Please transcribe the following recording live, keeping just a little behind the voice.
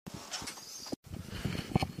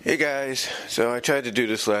Hey guys, so I tried to do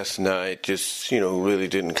this last night, just, really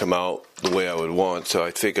didn't come out the way I would want, so I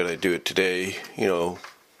figured I'd do it today,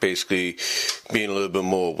 basically being a little bit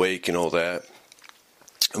more awake and all that.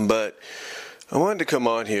 But I wanted to come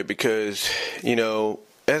on here because,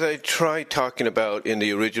 as I tried talking about in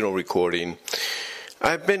the original recording,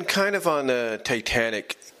 I've been kind of on a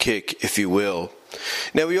Titanic kick, if you will.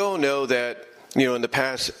 Now, we all know that in the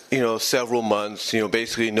past, several months,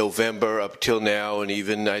 basically November up till now, and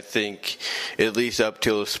even I think at least up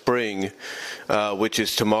till spring, which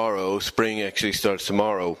is tomorrow. Spring actually starts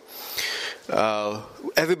tomorrow.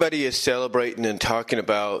 Everybody is celebrating and talking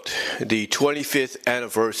about the 25th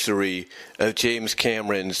anniversary of James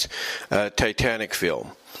Cameron's Titanic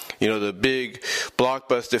film. The big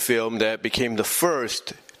blockbuster film that became the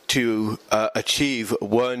first to achieve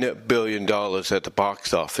 $1 billion at the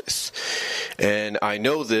box office. And I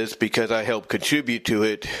know this because I helped contribute to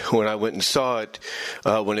it when I went and saw it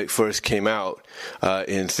when it first came out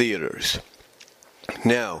in theaters.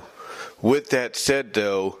 Now, with that said,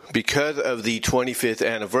 though, because of the 25th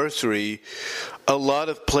anniversary, a lot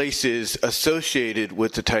of places associated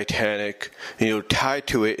with the Titanic, tied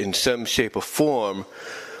to it in some shape or form,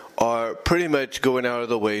 are pretty much going out of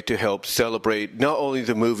the way to help celebrate not only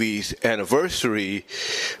the movie's anniversary,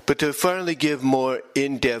 but to finally give more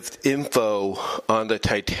in-depth info on the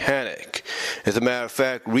Titanic. As a matter of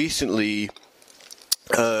fact, recently,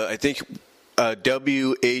 I think WHOI,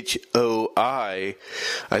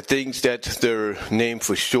 I think that's their name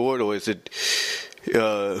for short, or is it...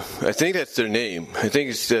 I think that's their name. I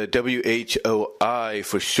think it's WHOI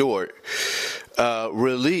for short,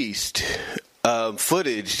 released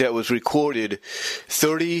footage that was recorded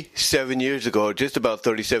 37 years ago, just about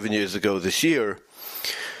 37 years ago this year,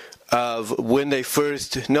 of when they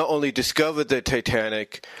first not only discovered the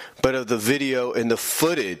Titanic, but of the video and the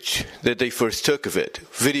footage that they first took of it.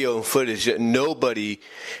 Video and footage that nobody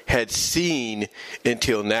had seen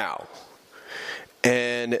until now.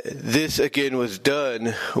 And this, again, was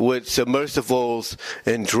done with submersibles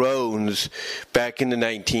and drones back in the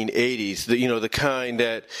 1980s. The kind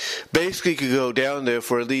that basically could go down there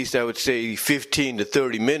for at least, I would say, 15 to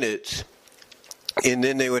 30 minutes, and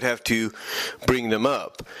then they would have to bring them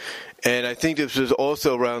up. And I think this was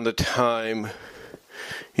also around the time,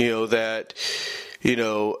 that...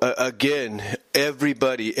 again, every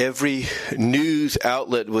news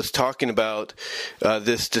outlet was talking about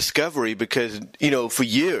this discovery because, for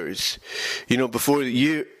years, before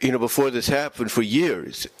this happened, for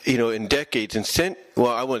years, in decades and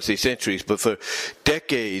I wouldn't say centuries, but for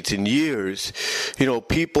decades and years,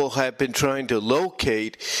 people have been trying to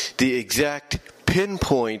locate the exact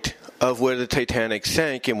pinpoint of where the Titanic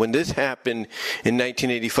sank. And when this happened in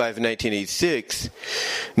 1985 and 1986,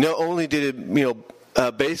 not only did it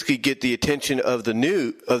basically get the attention of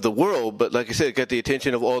the world, but like I said, it got the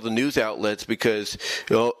attention of all the news outlets because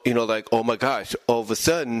like, oh my gosh, all of a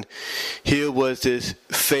sudden here was this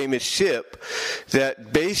famous ship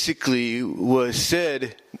that basically was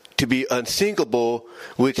said to be unsinkable,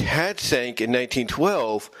 which had sank in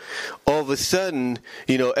 1912. All of a sudden,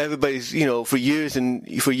 everybody's, for years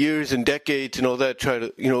and decades and all that,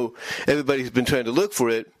 everybody's been trying to look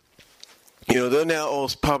for it. They're now all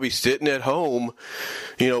probably sitting at home,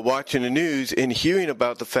 watching the news and hearing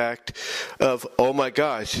about the fact of, oh my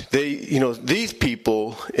gosh, these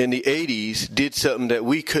people in the 80s did something that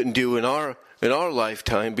we couldn't do in our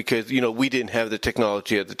lifetime because, we didn't have the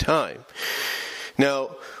technology at the time.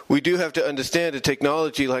 Now, we do have to understand the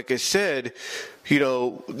technology, like I said,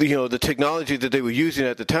 the technology that they were using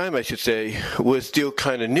at the time, I should say, was still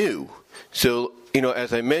kind of new. So,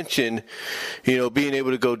 as I mentioned, being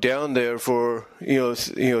able to go down there for,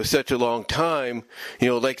 such a long time,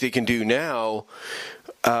 like they can do now,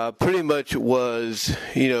 pretty much was,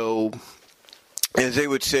 as they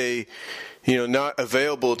would say, not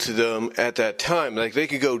available to them at that time. Like they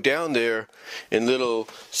could go down there in little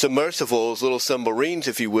submersibles, little submarines,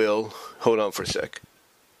 if you will. Hold on for a sec.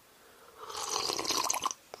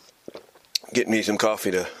 Getting me some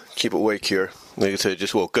coffee to keep awake here. Like I said, I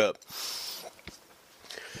just woke up.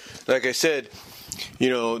 Like I said,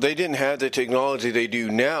 they didn't have the technology they do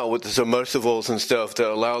now with the submersibles and stuff that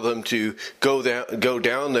allow them to go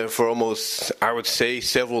down there for almost, I would say,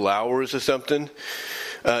 several hours or something.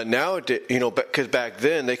 Now, because back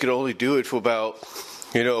then they could only do it for about,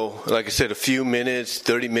 like I said, a few minutes,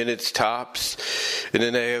 30 minutes tops, and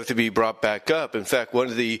then they have to be brought back up. In fact, one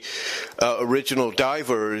of the original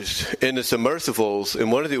divers in the submersibles,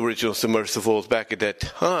 in one of the original submersibles back at that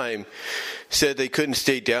time, said they couldn't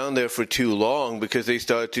stay down there for too long because they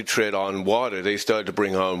started to tread on water. They started to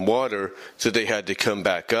bring on water, so they had to come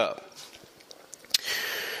back up.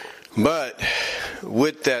 But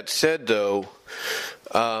with that said, though,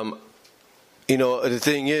 the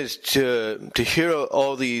thing is to hear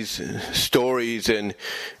all these stories and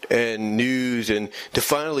news, and to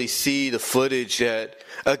finally see the footage that,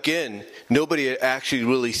 again, nobody had actually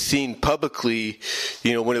really seen publicly,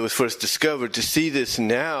 when it was first discovered. To see this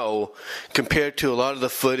now compared to a lot of the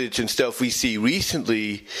footage and stuff we see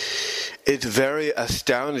recently, it's very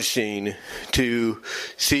astonishing to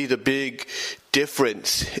see the big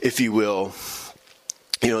difference, if you will.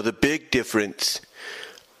 The big difference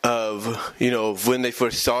of when they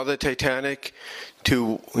first saw the Titanic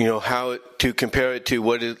to to compare it to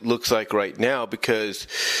what it looks like right now, because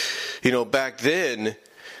back then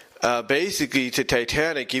basically the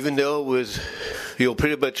Titanic, even though it was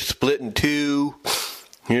pretty much split in two,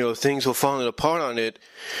 things were falling apart on it,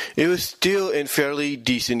 it was still in fairly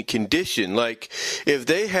decent condition. Like, if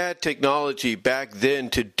they had technology back then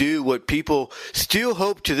to do what people still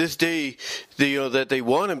hope to this day, that they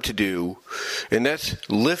want them to do, and that's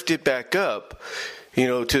lift it back up,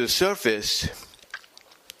 to the surface.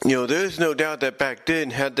 There's no doubt that back then,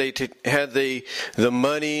 had they the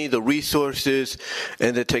money, the resources,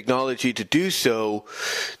 and the technology to do so,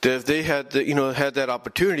 that if they had had that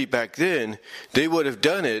opportunity back then, they would have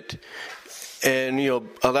done it, and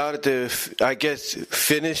allowed it to, I guess,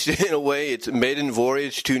 finish in a way its maiden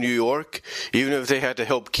voyage to New York, even if they had to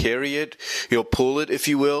help carry it, pull it, if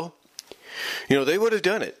you will. They would have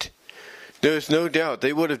done it. There's no doubt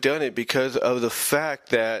they would have done it, because of the fact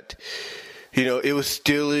that it was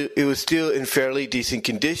still in fairly decent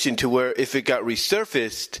condition, to where if it got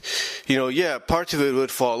resurfaced, parts of it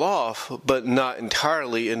would fall off, but not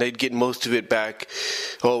entirely, and they'd get most of it back,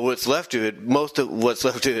 or most of what's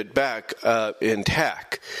left of it back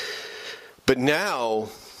intact. But now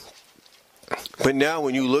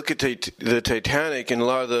when you look at the Titanic and a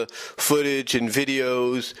lot of the footage and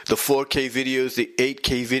videos, the 4K videos, the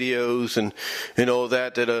 8K videos, and all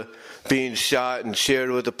that are being shot and shared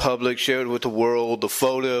with the public, shared with the world, the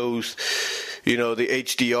photos, the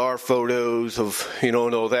HDR photos of, and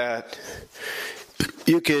all that,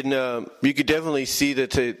 you could definitely see that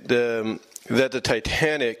the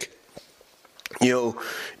Titanic,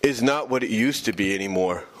 is not what it used to be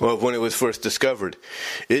anymore. Well, when it was first discovered,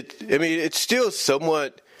 it's still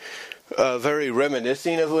somewhat very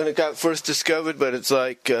reminiscent of when it got first discovered, but it's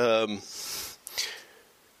like, this,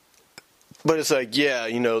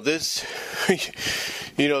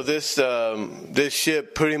 this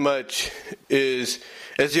ship pretty much is,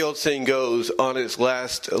 as the old saying goes, on its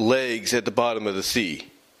last legs at the bottom of the sea.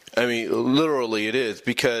 Literally it is,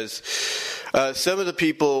 because some of the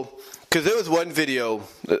people. Because there was one video,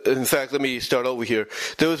 in fact, let me start over here.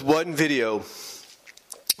 There was one video,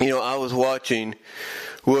 I was watching,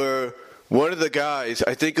 where one of the guys,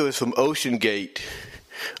 I think it was from Ocean Gate,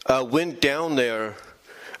 went down there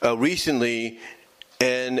recently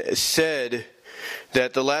and said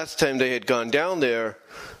that the last time they had gone down there,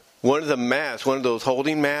 one of the masts, one of those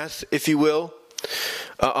holding masts, if you will,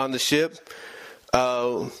 on the ship,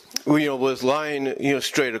 was lying,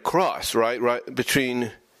 straight across, right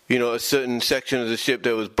between, a certain section of the ship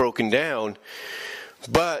that was broken down.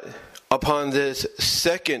 But upon this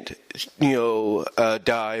second,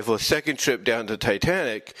 dive, or second trip down to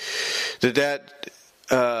Titanic, that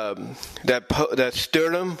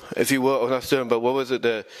sternum, if you will, or not sternum, but what was it,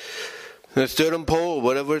 the sternum pole,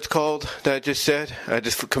 whatever it's called, that I just said? I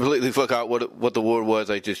just completely forgot what the word was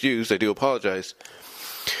I just used. I do apologize.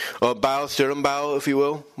 Sternum bow, if you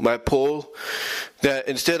will, my pole, that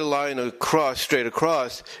instead of lying straight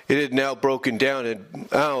across, it had now broken down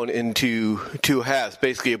into two halves.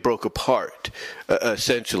 Basically, it broke apart,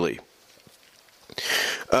 essentially.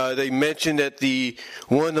 They mentioned that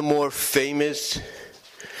one of the more famous,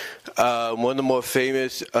 I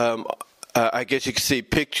guess you could say,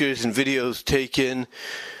 pictures and videos taken,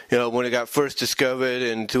 when it got first discovered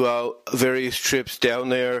and throughout various trips down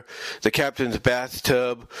there, the captain's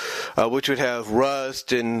bathtub, which would have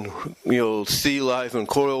rust and, sea life and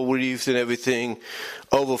coral reefs and everything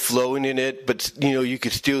overflowing in it, but, you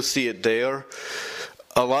could still see it there.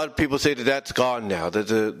 A lot of people say that that's gone now, that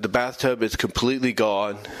the bathtub is completely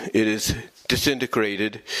gone. It is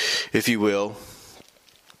disintegrated, if you will.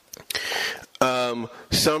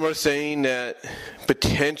 Some are saying that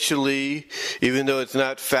potentially, even though it's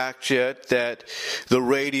not fact yet, that the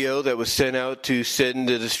radio that was sent out to send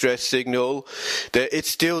the distress signal, that it's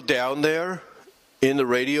still down there in the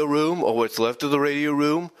radio room, or what's left of the radio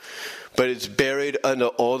room, but it's buried under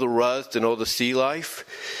all the rust and all the sea life,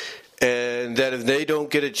 and that if they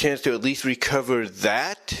don't get a chance to at least recover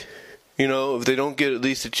that, if they don't get at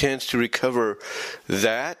least a chance to recover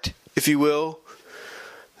that, if you will,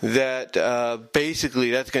 that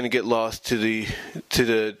basically that's going to get lost to the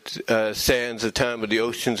sands of time, or the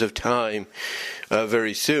oceans of time,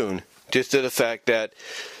 very soon. Just to the fact that,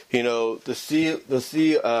 the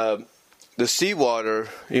seawater,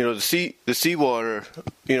 the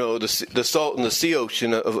salt in the sea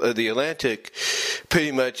ocean of the Atlantic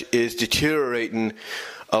pretty much is deteriorating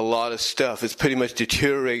a lot of stuff. It's pretty much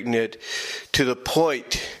deteriorating it to the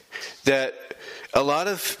point that a lot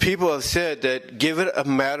of people have said that give it a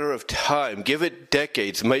matter of time, give it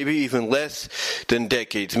decades, maybe even less than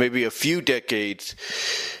decades, maybe a few decades,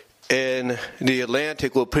 and the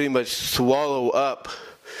Atlantic will pretty much swallow up,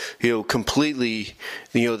 completely,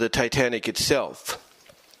 the Titanic itself.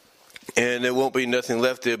 And there won't be nothing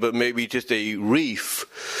left there but maybe just a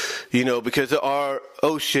reef, because our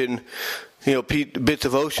ocean, bits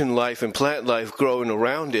of ocean life and plant life growing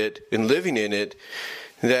around it and living in it,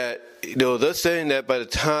 that, they're saying that by the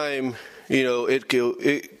time,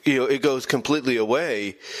 it goes completely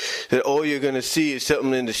away, that all you're going to see is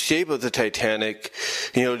something in the shape of the Titanic,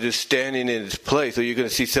 just standing in its place. Or you're going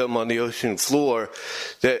to see something on the ocean floor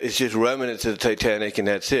that is just remnants of the Titanic, and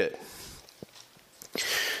that's it.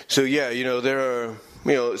 So yeah, there are,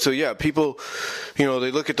 people,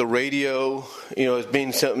 they look at the radio, as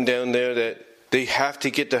being something down there that they have to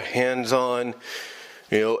get their hands on,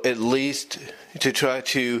 at least to try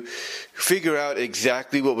to figure out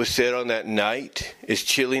exactly what was said on that night, as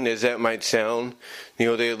chilling as that might sound.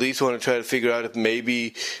 They at least want to try to figure out if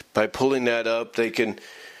maybe by pulling that up they can,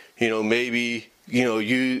 maybe,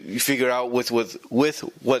 you figure out with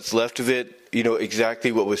what's left of it,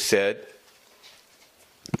 exactly what was said.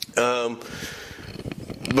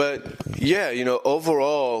 But yeah,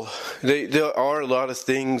 overall, there are a lot of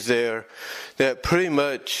things there that pretty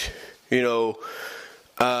much,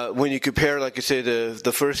 when you compare, like I said,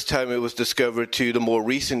 the first time it was discovered to the more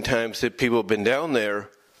recent times that people have been down there,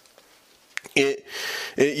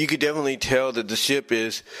 you could definitely tell that the ship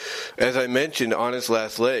is, as I mentioned, on its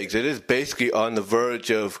last legs. It is basically on the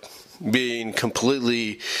verge of being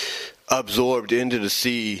completely absorbed into the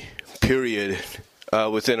sea, period,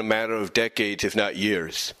 within a matter of decades, if not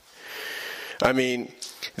years.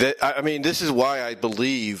 This is why I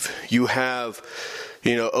believe you have,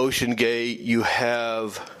 Ocean Gate, you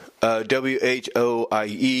have WHOIE,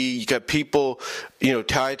 you got people,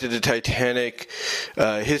 tied to the Titanic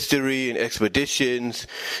history and expeditions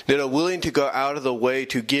that are willing to go out of the way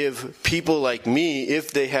to give people like me,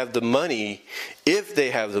 if they have the money,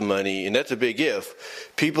 and that's a big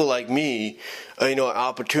if, people like me, an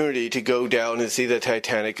opportunity to go down and see the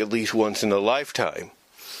Titanic at least once in a lifetime.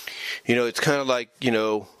 It's kind of like,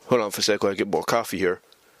 hold on for a second while I get more coffee here.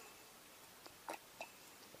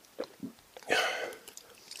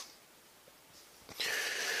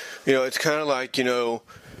 It's kind of like,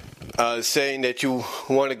 saying that you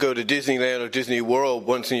want to go to Disneyland or Disney World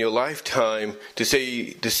once in your lifetime, to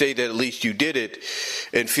say that at least you did it,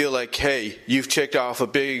 and feel like, hey, you've checked off a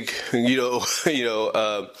big,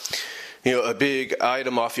 a big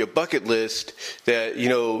item off your bucket list that,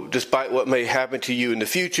 despite what may happen to you in the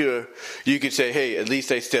future, you could say, hey, at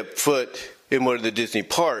least I stepped foot in one of the Disney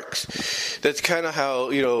parks. That's kind of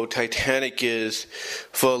how, Titanic is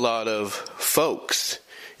for a lot of folks.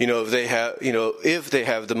 If they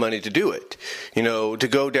have the money to do it, to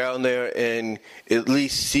go down there and at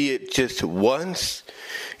least see it just once,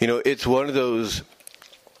 it's one of those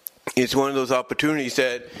opportunities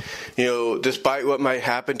that, despite what might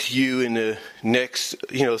happen to you in the next,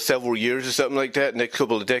 several years or something like that, next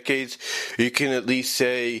couple of decades, you can at least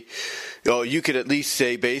say,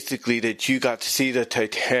 basically that you got to see the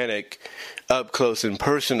Titanic up close and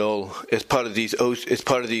personal as part of these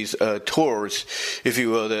tours, if you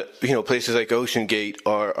will, that places like Ocean Gate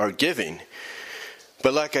are giving.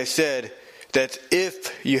 But like I said, that's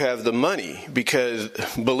if you have the money, because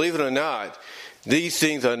believe it or not, these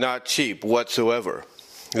things are not cheap whatsoever.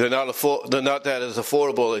 They're not that as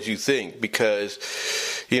affordable as you think, because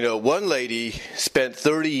one lady spent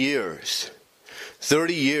 30 years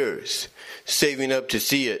saving up to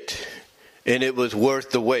see it. And it was worth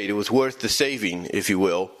the wait. It was worth the saving, if you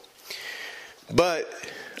will. But,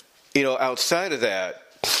 outside of that,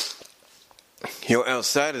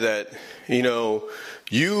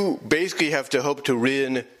 you basically have to hope to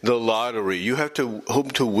win the lottery. You have to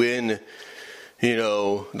hope to win,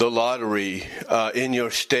 the lottery in your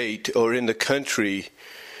state or in the country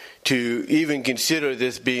to even consider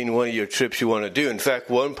this being one of your trips you want to do. In fact,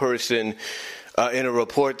 one person, in a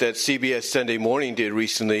report that CBS Sunday Morning did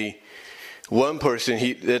recently, one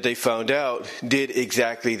person that they found out did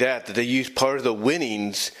exactly that they used part of the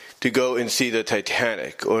winnings to go and see the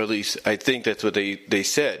Titanic, or at least I think that's what they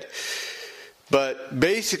said. But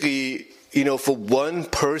basically, for one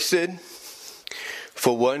person,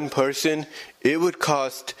 it would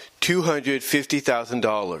cost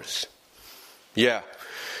 $250,000. Yeah.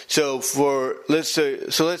 So let's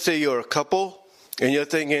say you're a couple, and you're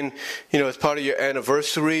thinking, as part of your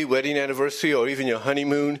wedding anniversary, or even your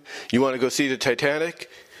honeymoon, you want to go see the Titanic.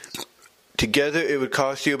 Together, it would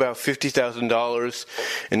cost you about $50,000,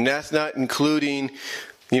 and that's not including,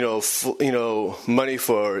 money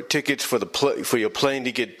for tickets for your plane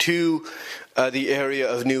to get to the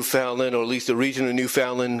area of Newfoundland, or at least the region of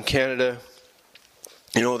Newfoundland, Canada.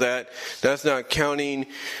 That's not counting,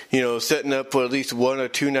 setting up for at least 1 or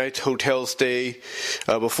 2 nights hotel stay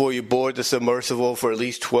before you board the submersible for at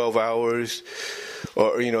least 12 hours,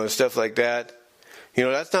 or and stuff like that.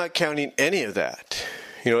 That's not counting any of that.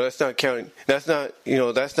 That's not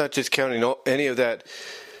just counting any of that,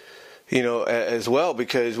 as well,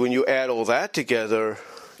 because when you add all that together,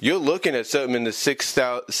 you're looking at something in the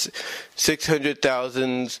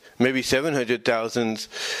 600,000s, maybe 700,000s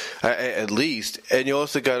at least. And you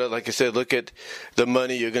also got to, like I said, look at the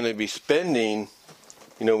money you're going to be spending,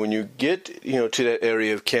 when you get, to that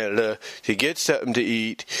area of Canada to get something to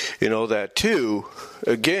eat and all that too.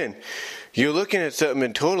 Again, you're looking at something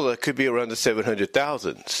in total that could be around the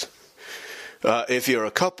 700,000s if you're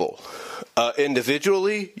a couple.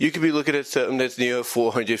 Individually, you could be looking at something that's near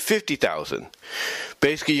 450,000.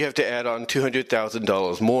 Basically, you have to add on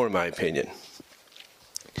 $200,000 more, in my opinion.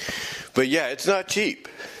 But yeah, it's not cheap.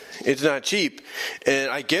 It's not cheap, and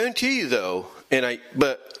I guarantee you, though.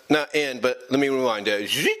 But let me rewind.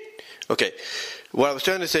 Okay, what I was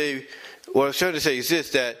trying to say is this: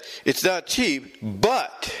 that it's not cheap,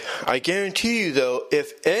 but I guarantee you, though,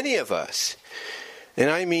 if any of us, and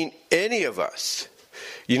I mean any of us,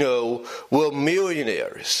 were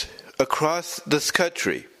millionaires across this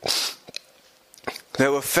country that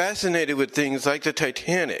were fascinated with things like the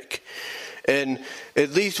Titanic and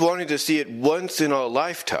at least wanting to see it once in our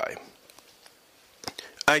lifetime.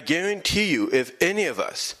 I guarantee you, if any of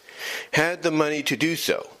us had the money to do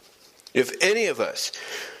so, if any of us,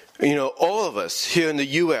 all of us here in the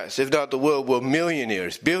U.S., if not the world, were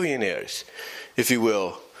millionaires, billionaires, if you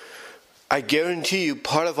will, I guarantee you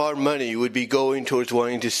part of our money would be going towards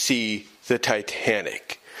wanting to see the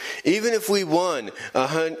Titanic. Even if we won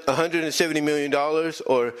 $170 million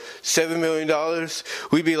or $7 million,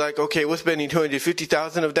 we'd be like, okay, we're spending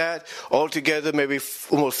 $250,000 of that, altogether maybe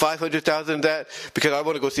almost $500,000 of that, because I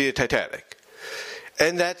want to go see the Titanic.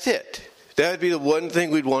 And that's it. That would be the one thing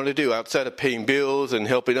we'd want to do, outside of paying bills and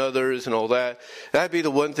helping others and all that. That would be the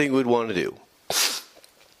one thing we'd want to do.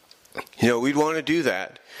 We'd want to do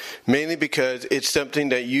that, mainly because it's something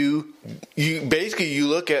that you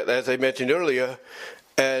look at, as I mentioned earlier,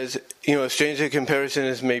 as, as strange a comparison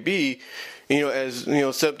as may be, as,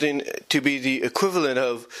 something to be the equivalent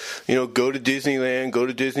of, go to Disneyland, go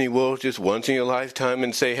to Disney World just once in your lifetime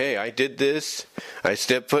and say, hey, I did this, I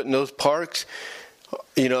stepped foot in those parks,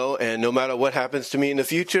 and no matter what happens to me in the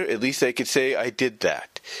future, at least I could say I did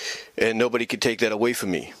that, and nobody could take that away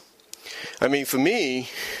from me. I mean, for me,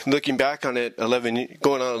 looking back on it,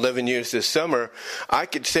 going on 11 years this summer, I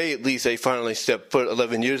could say at least I finally stepped foot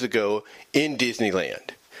 11 years ago in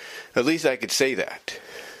Disneyland. At least I could say that.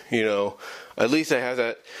 At least I have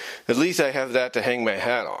that. At least I have that to hang my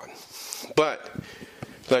hat on. But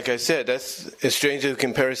like I said, that's as strange a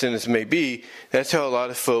comparison as may be. That's how a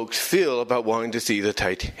lot of folks feel about wanting to see the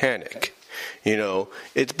Titanic.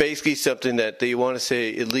 It's basically something that they want to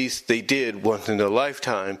say at least they did once in their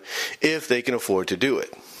lifetime, if they can afford to do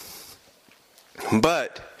it.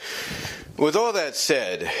 But with all that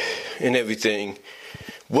said and everything,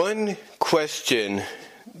 one question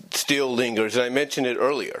still lingers, and I mentioned it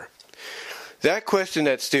earlier. That question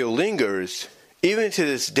that still lingers, even to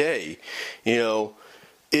this day,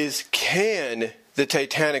 is, can the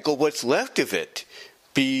Titanic, or what's left of it,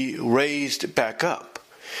 be raised back up?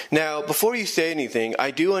 Now, before you say anything,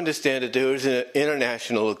 I do understand that there is an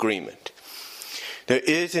international agreement. There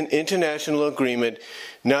is an international agreement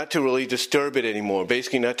not to really disturb it anymore,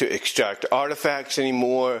 basically not to extract artifacts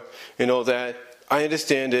anymore and all that. I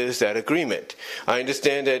understand there's that agreement. I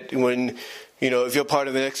understand that when, if you're part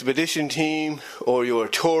of an expedition team or you're a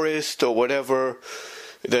tourist or whatever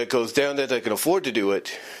that goes down there that can afford to do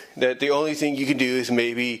it, that the only thing you can do is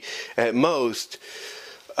maybe at most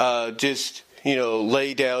just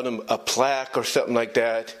lay down a plaque or something like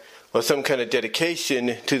that, or some kind of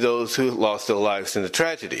dedication to those who lost their lives in the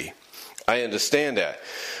tragedy. I understand that.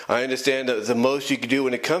 I understand that the most you can do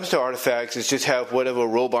when it comes to artifacts is just have whatever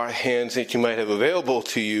robot hands that you might have available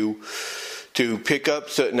to you to pick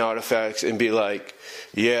up certain artifacts and be like,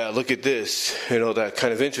 yeah, look at this, that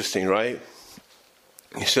kind of interesting, right?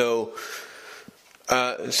 So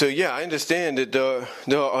yeah, I understand that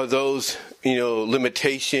there are those,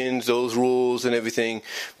 limitations, those rules and everything.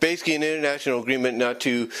 Basically, an international agreement not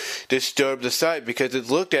to disturb the site, because it's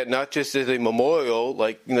looked at not just as a memorial,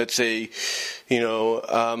 like, let's say, the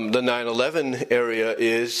 9/11 area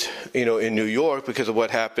is, in New York, because of what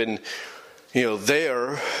happened,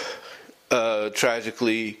 there,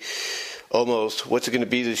 tragically, almost, what's it going to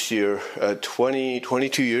be this year?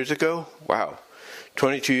 22 years ago? Wow.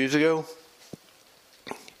 22 years ago?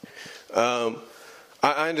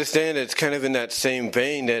 I understand it's kind of in that same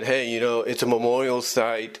vein that, hey, it's a memorial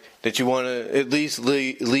site that you want to at least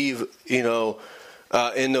leave, in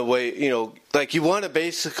the way, like you want to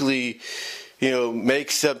basically, make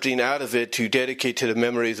something out of it to dedicate to the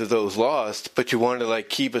memories of those lost, but you want to like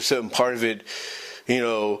keep a certain part of it,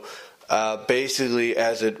 basically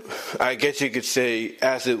as it, I guess you could say,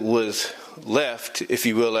 as it was left, if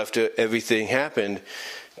you will, after everything happened,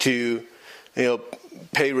 to,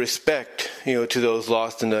 pay respect, to those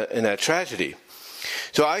lost in that tragedy.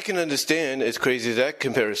 So I can understand, as crazy as that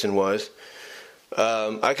comparison was,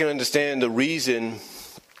 I can understand the reason,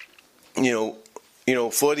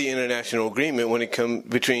 for the international agreement when it comes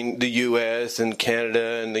between the U.S. and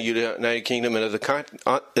Canada and the United Kingdom and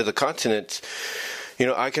other continents.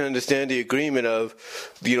 I can understand the agreement of,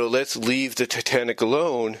 let's leave the Titanic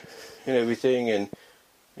alone and everything, and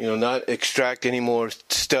not extract any more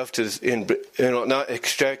stuff not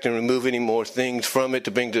extract and remove any more things from it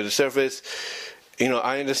to bring to the surface.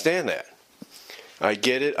 I understand that. I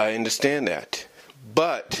get it. I understand that.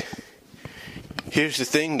 But here's the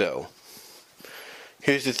thing, though.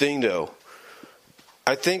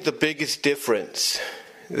 I think the biggest difference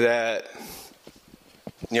that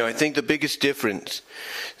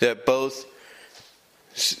both,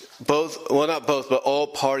 well, not both, but all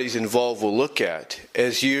parties involved will look at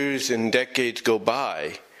as years and decades go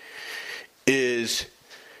by is,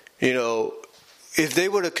 if they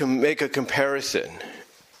were to make a comparison,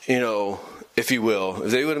 if you will,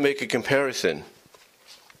 if they were to make a comparison,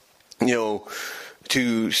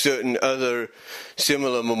 to certain other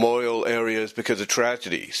similar memorial areas because of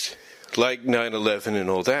tragedies, like 9/11 and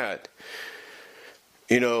all that,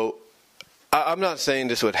 I'm not saying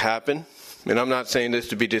this would happen. And I'm not saying this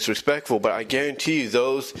to be disrespectful, but I guarantee you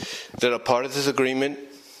those that are part of this agreement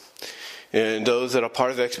and those that are part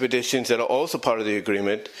of expeditions that are also part of the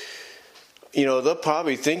agreement, they're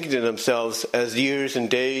probably thinking to themselves as years and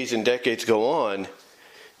days and decades go on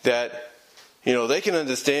that, they can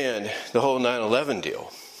understand the whole 9/11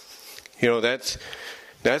 deal.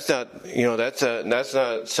 That's not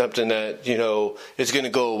something that, is going to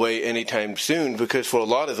go away anytime soon, because for a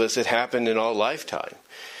lot of us it happened in our lifetime.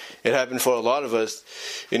 It happened for a lot of us,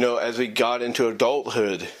 as we got into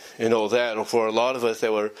adulthood and all that, or for a lot of us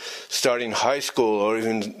that were starting high school or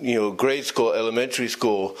even, grade school, elementary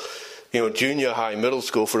school, junior high, middle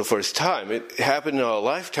school for the first time. It happened in our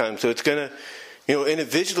lifetime, so it's going to, and it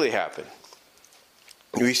visually happened.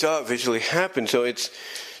 We saw it visually happen, so it's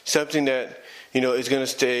something that, is going to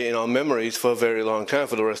stay in our memories for a very long time,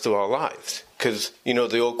 for the rest of our lives. Because,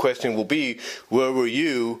 the old question will be, where were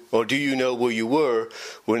you, or do you know where you were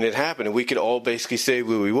when it happened? And we could all basically say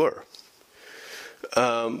where we were.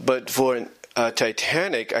 But for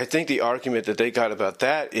Titanic, I think the argument that they got about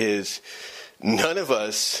that is none of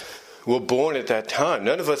us were born at that time.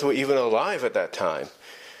 None of us were even alive at that time.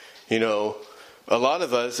 A lot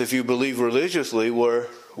of us, if you believe religiously, were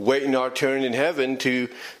waiting our turn in heaven to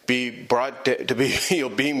be brought, to be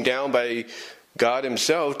beamed down by God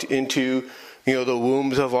Himself into the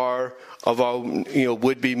wombs of our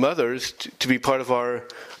would-be mothers to be part of our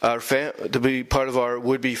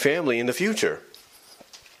would-be family in the future.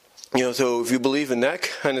 So if you believe in that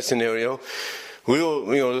kind of scenario, we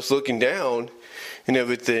will just looking down and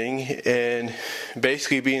everything, and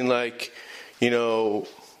basically being like,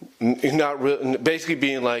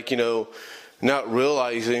 not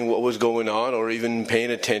realizing what was going on or even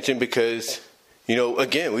paying attention because,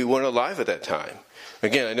 again, we weren't alive at that time.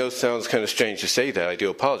 Again, I know it sounds kind of strange to say that. I do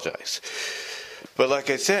apologize. But like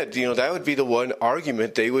I said, that would be the one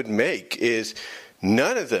argument they would make is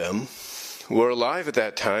none of them were alive at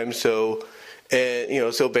that time. So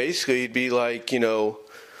basically it'd be like,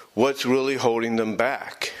 what's really holding them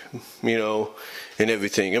back, and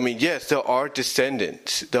everything. I mean, yes, there are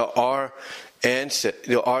descendants. There are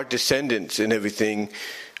descendants and everything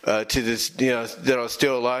to this, that are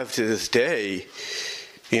still alive to this day,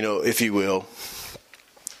 if you will.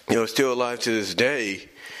 Still alive to this day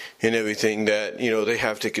and everything that, they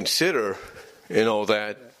have to consider and all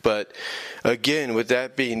that. But again, with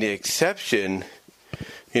that being the exception,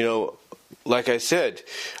 like I said,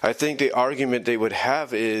 I think the argument they would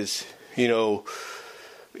have is,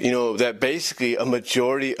 that basically a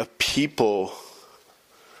majority of people,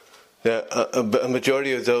 that a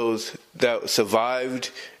majority of those that survived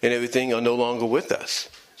and everything are no longer with us.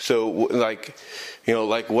 So, like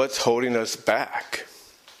what's holding us back?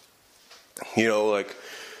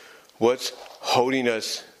 What's holding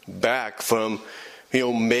us back from,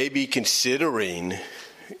 maybe considering,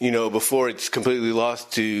 before it's completely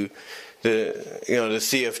lost to the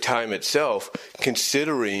sea of time itself,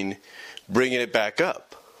 considering bringing it back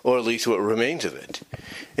up, or at least what remains of it.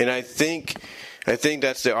 And I think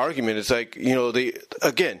that's the argument. It's like,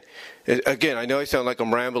 again, I know I sound like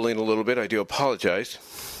I'm rambling a little bit. I do apologize.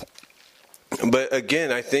 But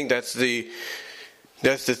again, I think that's the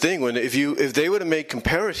thing. If they were to make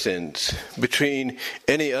comparisons between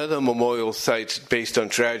any other memorial sites based on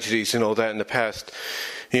tragedies and all that in the past,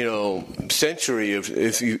 century,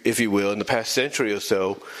 if you will, in the past century or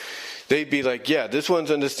so, they'd be like, yeah, this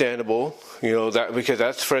one's understandable, that because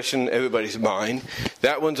that's fresh in everybody's mind.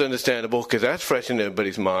 That one's understandable because that's fresh in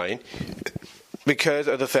everybody's mind, because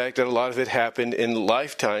of the fact that a lot of it happened in the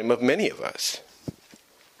lifetime of many of us.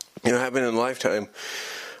 Happened in the lifetime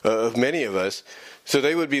of many of us. So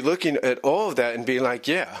they would be looking at all of that and be like,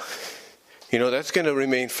 yeah, that's going to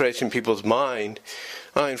remain fresh in people's mind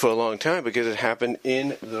for a long time because it happened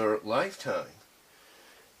in their lifetime.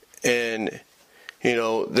 And,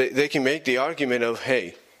 they can make the argument of,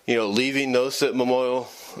 hey, leaving those memorial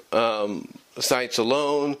sites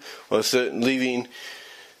alone, or leaving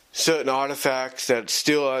certain artifacts that's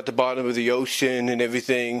still at the bottom of the ocean and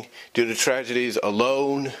everything due to tragedies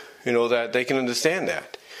alone, that they can understand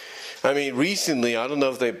that. I mean, recently, I don't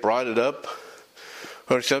know if they brought it up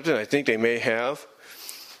or something. I think they may have.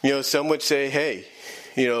 Some would say, hey,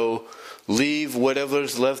 leave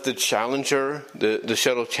whatever's left the Challenger, the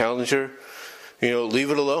shuttle Challenger,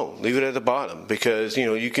 leave it alone. Leave it at the bottom because,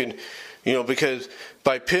 you can, because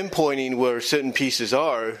by pinpointing where certain pieces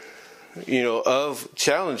are, of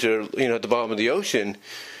Challenger, at the bottom of the ocean,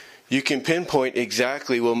 you can pinpoint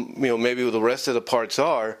exactly maybe where the rest of the parts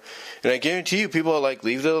are. And I guarantee you, people are like,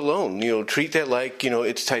 leave it alone. Treat that like,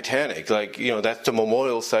 it's Titanic. Like, that's the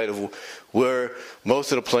memorial site of where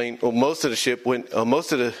most of the plane, or most of the ship went,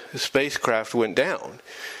 most of the spacecraft went down.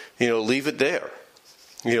 Leave it there.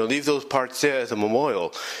 Leave those parts there as a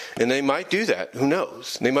memorial. And they might do that. Who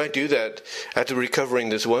knows? They might do that after recovering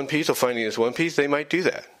this one piece or finding this one piece. They might do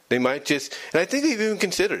that. They might just, and I think they've even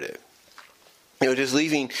considered it. Just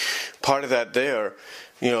leaving part of that there,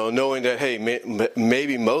 knowing that, hey,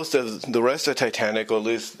 maybe most of the rest of Titanic, or at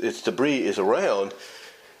least its debris, is around.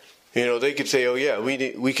 They could say, oh yeah,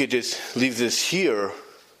 we could just leave this here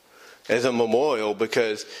as a memorial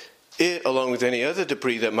because it, along with any other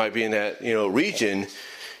debris that might be in that region,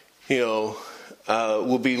 will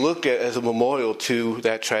be looked at as a memorial to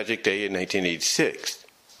that tragic day in 1986.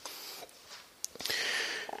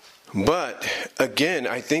 But again,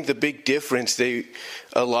 I think the big difference, a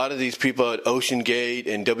lot of these people at Ocean Gate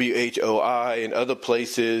and WHOI and other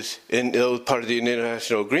places, and those part of the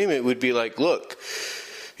international agreement, would be like, look,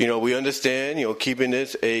 we understand, keeping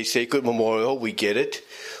this a sacred memorial, we get it,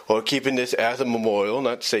 or keeping this as a memorial,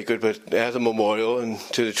 not sacred, but as a memorial, and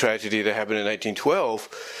to the tragedy that happened in 1912.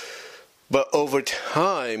 But over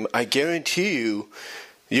time, I guarantee you,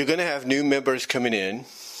 you're going to have new members coming in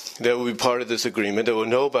that will be part of this agreement, that will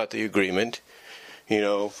know about the agreement,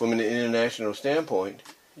 from an international standpoint.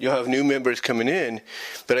 You'll have new members coming in,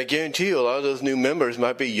 but I guarantee you a lot of those new members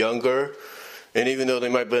might be younger, and even though they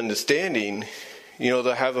might be understanding, they'll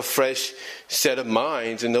have a fresh set of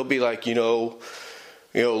minds, and they'll be like, look,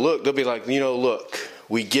 they'll be like, look,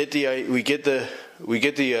 we get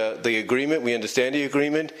the agreement, we understand the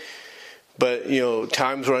agreement, but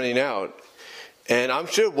time's running out. And I'm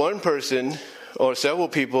sure one person or several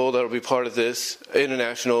people that will be part of this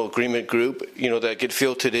international agreement group, that get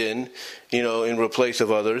filtered in replace of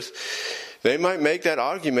others, they might make that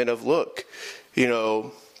argument of, look,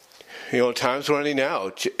 time's running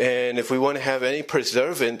out, and if we want to have any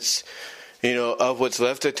preservance, of what's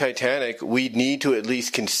left of Titanic, we need to at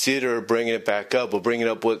least consider bringing it back up, or bringing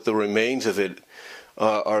up what the remains of it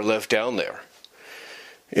are left down there.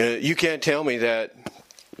 You can't tell me that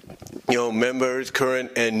members,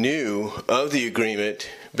 current and new, of the agreement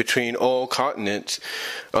between all continents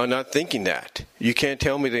are not thinking that. You can't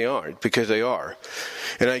tell me they aren't, because they are.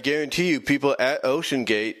 And I guarantee you, people at Ocean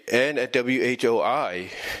Gate and at WHOI,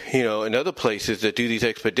 and other places that do these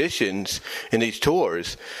expeditions and these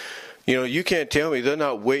tours, you can't tell me they're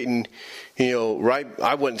not waiting, right,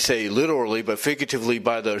 I wouldn't say literally, but figuratively,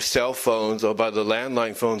 by their cell phones or by the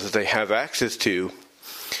landline phones that they have access to,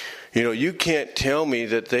 You can't tell me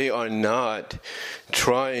that they are not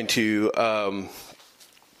trying to,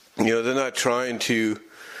 they're not trying to,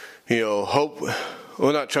 hope.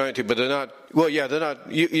 Well, not trying to, but they're not. Well, yeah, they're not.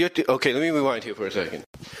 Okay, let me rewind here for a second.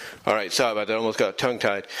 All right, sorry about that. I almost got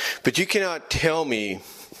tongue-tied. But you cannot tell me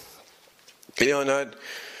they are not,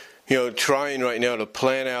 trying right now to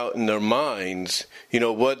plan out in their minds,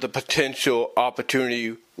 what the potential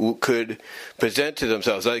opportunity could present to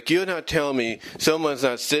themselves. Like, you're not telling me someone's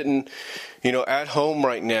not sitting, at home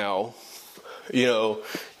right now,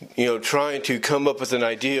 trying to come up with an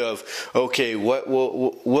idea of, okay,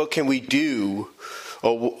 what can we do,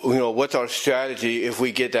 or what's our strategy if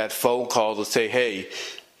we get that phone call to say, hey,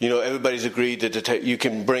 everybody's agreed that you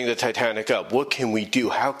can bring the Titanic up. What can we do?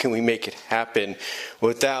 How can we make it happen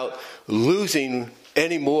without losing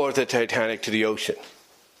any more of the Titanic to the ocean?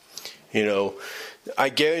 I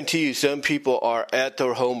guarantee you some people are at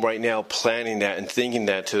their home right now planning that and thinking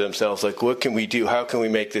that to themselves, like, what can we do? How can we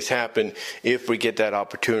make this happen if we get that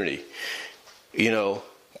opportunity?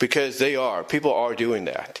 Because people are doing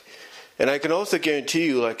that. And I can also guarantee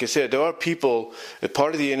you, like I said, there are people, as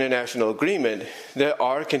part of the international agreement, that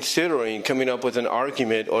are considering coming up with an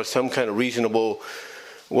argument or some kind of reasonable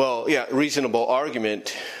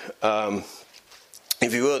argument.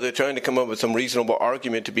 If you will, they're trying to come up with some reasonable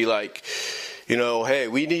argument to be like, hey,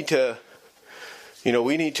 we need to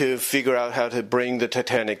figure out how to bring the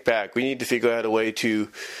Titanic back. We need to figure out a way to,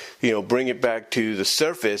 bring it back to the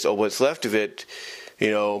surface or what's left of it.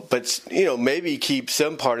 But maybe keep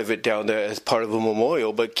some part of it down there as part of a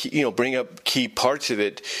memorial, but bring up key parts of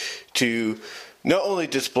it to not only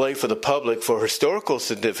display for the public for historical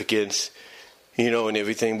significance, and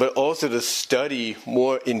everything, but also to study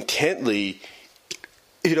more intently,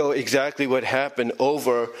 exactly what happened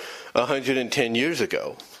over 110 years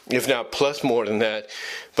ago, if not plus more than that,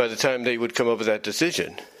 by the time they would come up with that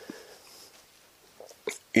decision.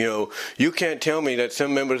 You can't tell me that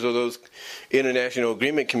some members of those international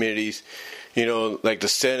agreement communities, like the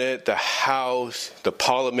Senate, the House, the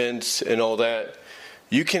parliaments, and all that,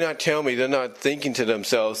 you cannot tell me they're not thinking to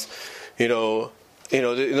themselves, they're not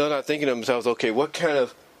thinking to themselves, okay, what kind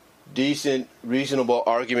of decent, reasonable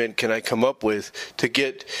argument can I come up with to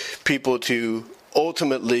get people to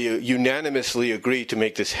ultimately, unanimously agree to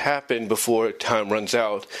make this happen before time runs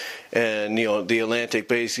out, and the Atlantic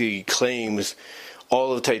basically claims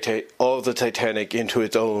all of the Titanic into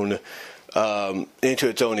its own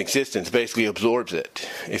existence, basically absorbs it,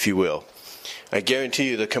 if you will. I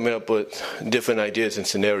guarantee you they're coming up with different ideas and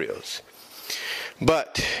scenarios.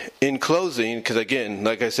 But in closing, because again,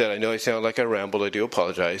 like I said, I know I sound like I rambled, I do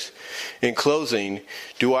apologize. In closing,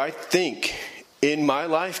 do I think in my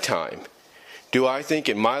lifetime, my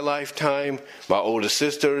older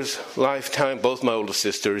sister's lifetime, both my older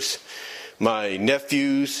sisters, my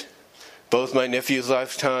nephews, both my nephew's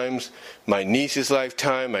lifetimes, my niece's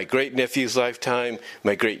lifetime, my great-nephew's lifetime,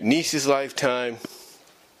 my great-niece's lifetime,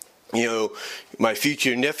 my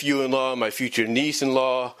future nephew-in-law, my future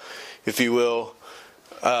niece-in-law, if you will.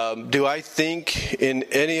 Do I think in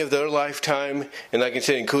any of their lifetime, and like I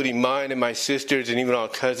said, including mine and my sisters and even our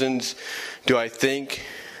cousins, do I think,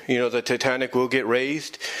 the Titanic will get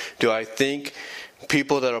raised? Do I think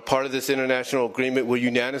people that are part of this international agreement will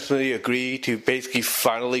unanimously agree to basically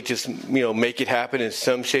finally just, make it happen in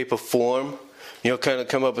some shape or form, kind of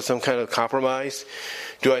come up with some kind of compromise?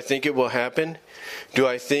 Do I think it will happen? Do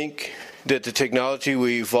I think that the technology will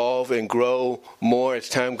evolve and grow more as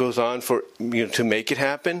time goes on for, to make it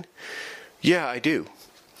happen? Yeah, I do.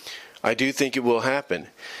 I do think it will happen.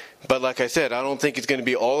 But like I said, I don't think it's going to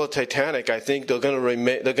be all of Titanic. I think they're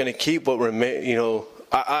going to keep what remain,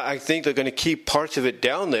 I think they're going to keep parts of it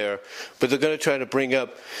down there, but they're going to try to bring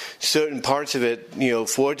up certain parts of it,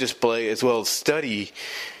 for display as well as study,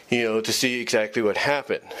 to see exactly what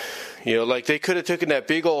happened. Like they could have taken that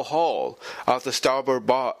big old hull off the starboard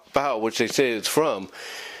bow, which they say it's from,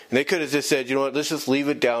 and they could have just said, let's just leave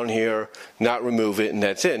it down here, not remove it, and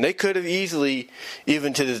that's it. And they could have easily,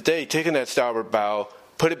 even to this day, taken that starboard bow,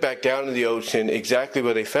 put it back down in the ocean exactly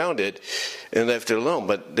where they found it, and left it alone,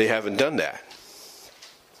 but they haven't done that.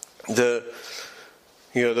 The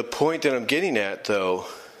point that I'm getting at, though,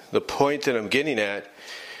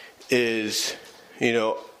 is,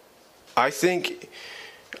 I think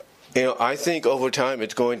over time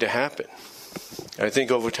it's going to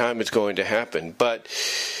happen. But,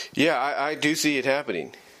 yeah, I do see it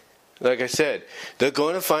happening. Like I said, they're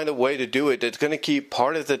going to find a way to do it that's going to keep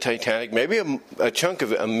part of the Titanic, maybe a chunk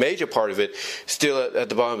of it, a major part of it, still at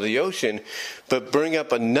the bottom of the ocean, but bring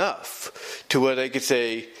up enough to where they could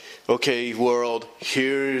say, okay, world,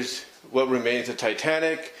 here's what remains of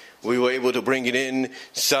Titanic. We were able to bring it in,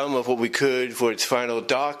 some of what we could, for its final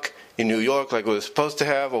dock in New York, like it was supposed to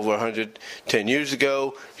have over 110 years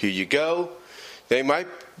ago. Here you go. They might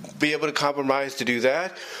be able to compromise to do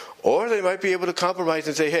that, or they might be able to compromise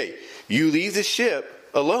and say, hey, you leave the ship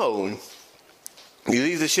alone. You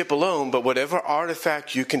leave the ship alone, but whatever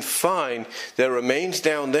artifact you can find that remains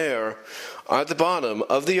down there at the bottom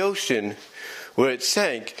of the ocean where it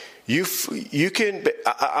sank, you can.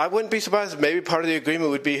 I wouldn't be surprised if maybe part of the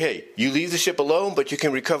agreement would be, hey, you leave the ship alone, but you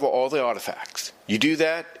can recover all the artifacts. You do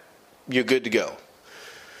that, you're good to go.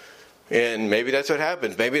 And maybe that's what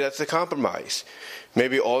happens. Maybe that's the compromise.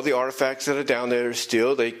 Maybe all the artifacts that are down there are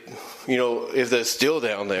still, if they're still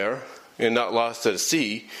down there and not lost at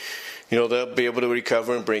sea, they'll be able to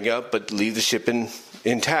recover and bring up, but leave the ship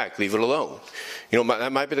intact, leave it alone.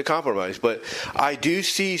 That might be the compromise. But I do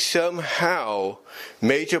see somehow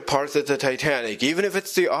major parts of the Titanic, even if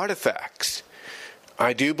it's the artifacts,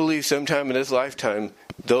 I do believe sometime in this lifetime,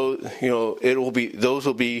 those will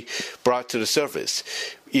be brought to the surface.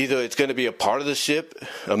 Either it's going to be a part of the ship,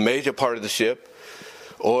 a major part of the ship,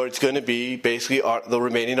 or it's going to be basically the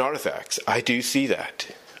remaining artifacts. I do see that.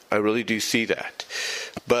 I really do see that.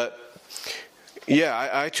 But yeah,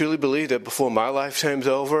 I truly believe that before my lifetime's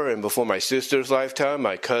over and before my sister's lifetime,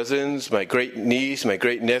 my cousins, my great niece, my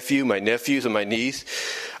great nephew, my nephews and my niece,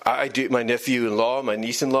 my nephew-in-law, my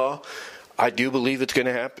niece-in-law, I do believe it's going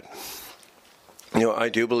to happen. I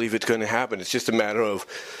do believe it's going to happen. It's just a matter of,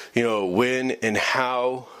 when and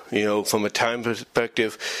how, from a time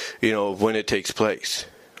perspective, when it takes place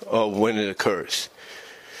or when it occurs.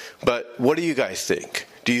 But what do you guys think?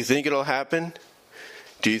 Do you think it'll happen?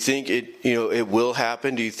 Do you think it will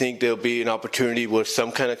happen? Do you think there'll be an opportunity where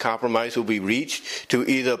some kind of compromise will be reached to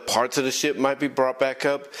either parts of the ship might be brought back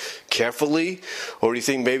up carefully, or do you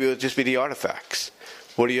think maybe it'll just be the artifacts?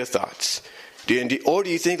 What are your thoughts? Or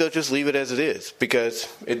do you think they'll just leave it as it is? Because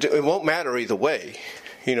it won't matter either way.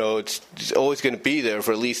 It's always going to be there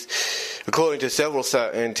for at least, according to several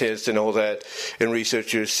scientists and all that, and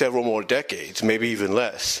researchers, several more decades, maybe even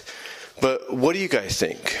less. But what do you guys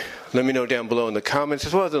think? Let me know down below in the comments,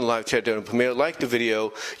 as well as in the live chat down in Premiere. Like the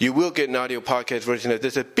video. You will get an audio podcast version of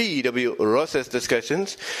this at BW Rosas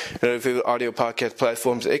Discussions and other favorite audio podcast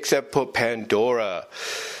platforms except for Pandora.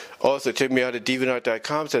 Also, check me out at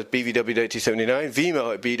DeviantArt.com, so that's BVW1979,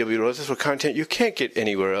 Vimeo at BW Rosas for content you can't get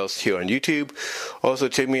anywhere else here on YouTube. Also,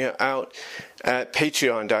 check me out at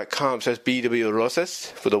Patreon.com, so that's BW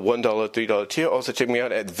Rosas for the $1, $3 tier. Also, check me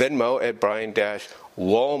out at Venmo at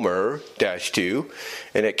Brian-Walmer-2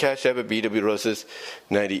 and at Cash App at BW Rosas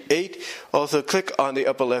 98. Also, click on the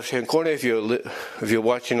upper left-hand corner if you're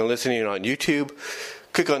watching and listening on YouTube.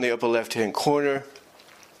 Click on the upper left-hand corner,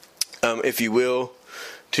 if you will,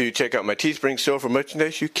 to check out my Teespring store for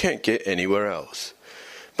merchandise you can't get anywhere else.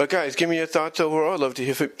 But guys, give me your thoughts overall. I'd love to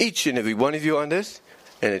hear from each and every one of you on this.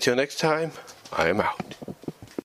 And until next time, I am out.